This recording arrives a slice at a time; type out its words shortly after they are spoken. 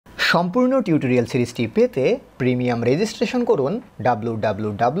সম্পূর্ণ টিউটোরিয়াল সিরিজটি পেতে প্রিমিয়াম রেজিস্ট্রেশন করুন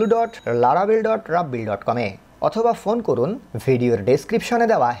www.laravel.Rabbil.com এ অথবা ফোন করুন ভিডিওর ডেসক্রিপশনে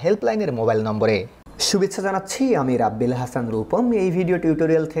দেওয়া হেল্পলাইনের মোবাইল নম্বরে। শুভেচ্ছা জানাচ্ছি, আমি রাব্বিল হাসান রূপম। এই ভিডিও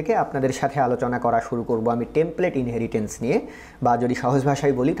টিউটোরিয়াল থেকে আপনাদের সাথে আলোচনা করা শুরু করব আমি টেমপ্লেট ইনহেরিটেন্স নিয়ে, বা যদি সহজ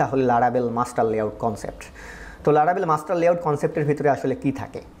ভাষায় বলি তাহলে লারাবেল মাস্টার লেআউট কনসেপ্ট। তো লারাবেল মাস্টার লেআউট কনসেপ্টের ভিতরে আসলে কি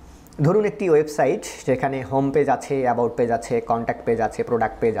থাকে? ধরুন একটি ওয়েবসাইট, যেখানে হোম পেজ আছে, অ্যাবাউট পেজ আছে, কন্ট্যাক্ট পেজ আছে,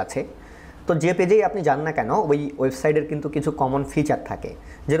 প্রোডাক্ট পেজ আছে। তো যে পেজেই আপনি যান না কেন, ওই ওয়েবসাইটের কিন্তু কিছু কমন ফিচার থাকে।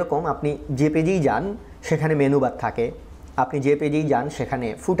 যেরকম আপনি যে পেজেই যান সেখানে মেনু বার থাকে, আপনি যে পেজেই যান সেখানে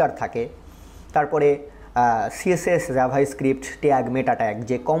ফুটার থাকে, তারপরে সিএসএস, জাভাস্ক্রিপ্ট, ট্যাগ, মেটা ট্যাগ,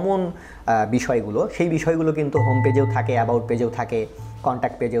 যে কমন বিষয়গুলো, সেই বিষয়গুলো কিন্তু হোম পেজেও থাকে, অ্যাবাউট পেজেও থাকে,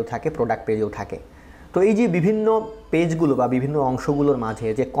 কন্ট্যাক্ট পেজেও থাকে, প্রোডাক্ট পেজেও থাকে। তো এই যে বিভিন্ন পেজগুলো বা বিভিন্ন অংশগুলোর মাঝে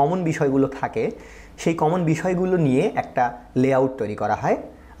যে কমন বিষয়গুলো থাকে, সেই কমন বিষয়গুলো নিয়ে একটা লেআউট তৈরি করা হয়,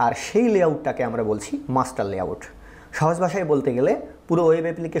 আর সেই লেআউটটাকে আমরা বলছি মাস্টার লেআউট। সহজ ভাষায় বলতে গেলে পুরো ওয়েব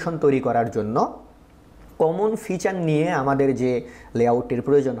অ্যাপ্লিকেশন তৈরি করার জন্য কমন ফিচার নিয়ে আমাদের যে লেআউটের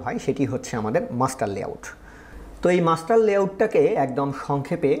প্রয়োজন হয় সেটি হচ্ছে আমাদের মাস্টার লেআউট। তো এই মাস্টার লেআউটটাকে একদম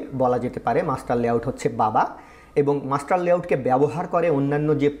সংক্ষেপে বলা যেতে পারে মাস্টার লেআউট হচ্ছে বাবা, এবং মাস্টার লেআউটকে ব্যবহার করে অন্যান্য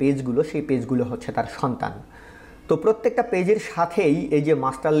যে পেজগুলো, সেই পেজগুলো হচ্ছে তার সন্তান। তো প্রত্যেকটা পেজের সাথেই এই যে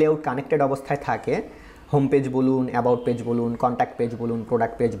মাস্টার লেআউট কানেক্টেড অবস্থায় থাকে। হোম পেজ বলুন, অ্যাবাউট পেজ বলুন, কন্ট্যাক্ট পেজ বলুন,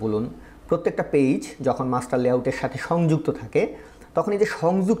 প্রোডাক্ট পেজ বলুন, প্রত্যেকটা পেজ যখন মাস্টার লেআউটের সাথে সংযুক্ত থাকে, তখন এই যে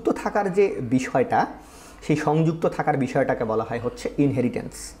সংযুক্ত থাকার যে বিষয়টা, সেই সংযুক্ত থাকার বিষয়টাকে বলা হয় হচ্ছে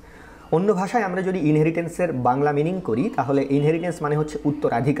ইনহেরিটেন্স। অন্য ভাষায় আমরা যদি ইনহেরিটেন্সের বাংলা মিনিং করি, তাহলে ইনহেরিটেন্স মানে হচ্ছে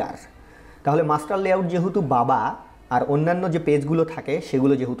উত্তরাধিকার। তাহলে মাস্টার লেআউট যেহেতু বাবা, আর অন্যান্য যে পেজগুলো থাকে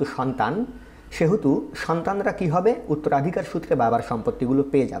সেগুলো যেহেতু সন্তান, সেহেতু সন্তানরা কী হবে, উত্তরাধিকার সূত্রে বাবার সম্পত্তিগুলো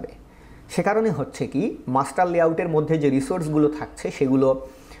পেয়ে যাবে। সে কারণে হচ্ছে কি, মাস্টার লেআউটের মধ্যে যে রিসোর্সগুলো থাকছে সেগুলো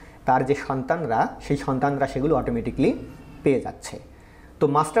তার যে সন্তানরা, সেই সন্তানরা সেগুলো অটোমেটিকলি পেয়ে যাচ্ছে। তো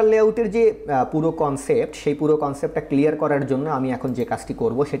মাস্টার লেআউটের যে পুরো কনসেপ্ট, সেই পুরো কনসেপ্টটা ক্লিয়ার করার জন্য আমি এখন যে কাজটি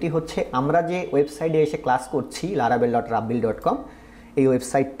করব সেটি হচ্ছে, আমরা যে ওয়েবসাইটে এসে ক্লাস করছি laravel.Rabbil.com, এই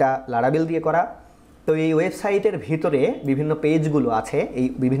ওয়েবসাইটটা লারাবেল দিয়ে করা। তো এই ওয়েবসাইটের ভিতরে বিভিন্ন পেজগুলো আছে, এই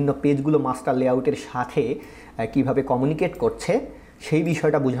বিভিন্ন পেজগুলো মাস্টার লেআউটের সাথে কিভাবে কমিউনিকেট করছে সেই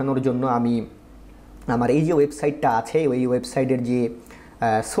বিষয়টা বোঝানোর জন্য আমি আমার এই যে ওয়েবসাইটটা আছে, ওই ওয়েবসাইটের যে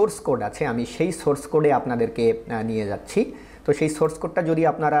সোর্স কোড আছে, আমি সেই সোর্স কোডে আপনাদেরকে নিয়ে যাচ্ছি। তো সেই সোর্স কোডটা যদি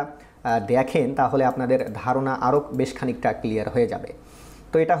আপনারা দেখেন তাহলে আপনাদের ধারণা আরও বেশ খানিকটা ক্লিয়ার হয়ে যাবে।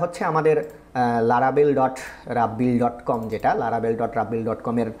 তো এটা হচ্ছে আমাদের laravel.Rabbil.com, যেটা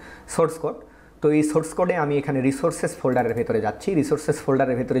laravel.Rabbil.com এর সোর্স কোড। তো এই সোর্স কোডে আমি এখানে রিসোর্সেস ফোল্ডারের ভেতরে যাচ্ছি। রিসোর্সেস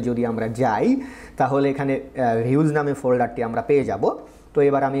ফোল্ডারের ভেতরে যদি আমরা যাই তাহলে এখানে ভিউজ নামে ফোল্ডারটি আমরা পেয়ে যাব। তো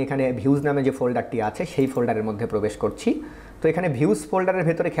এবার আমি এখানে ভিউজ নামে যে ফোল্ডারটি আছে সেই ফোল্ডারের মধ্যে প্রবেশ করছি। তো এখানে ভিউজ ফোল্ডারের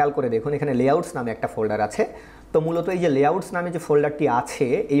ভেতরে খেয়াল করে দেখুন, এখানে লেআউটস নামে একটা ফোল্ডার আছে। তো মূলত এই যে লেআউটস নামে যে ফোল্ডারটি আছে,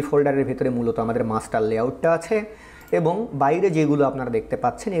 এই ফোল্ডারের ভেতরে মূলত আমাদের মাস্টার লেআউটটা আছে, এবং বাইরে যেগুলো আপনারা দেখতে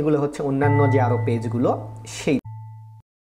পাচ্ছেন এগুলো হচ্ছে অন্যান্য যে আরও পেজগুলো, সেই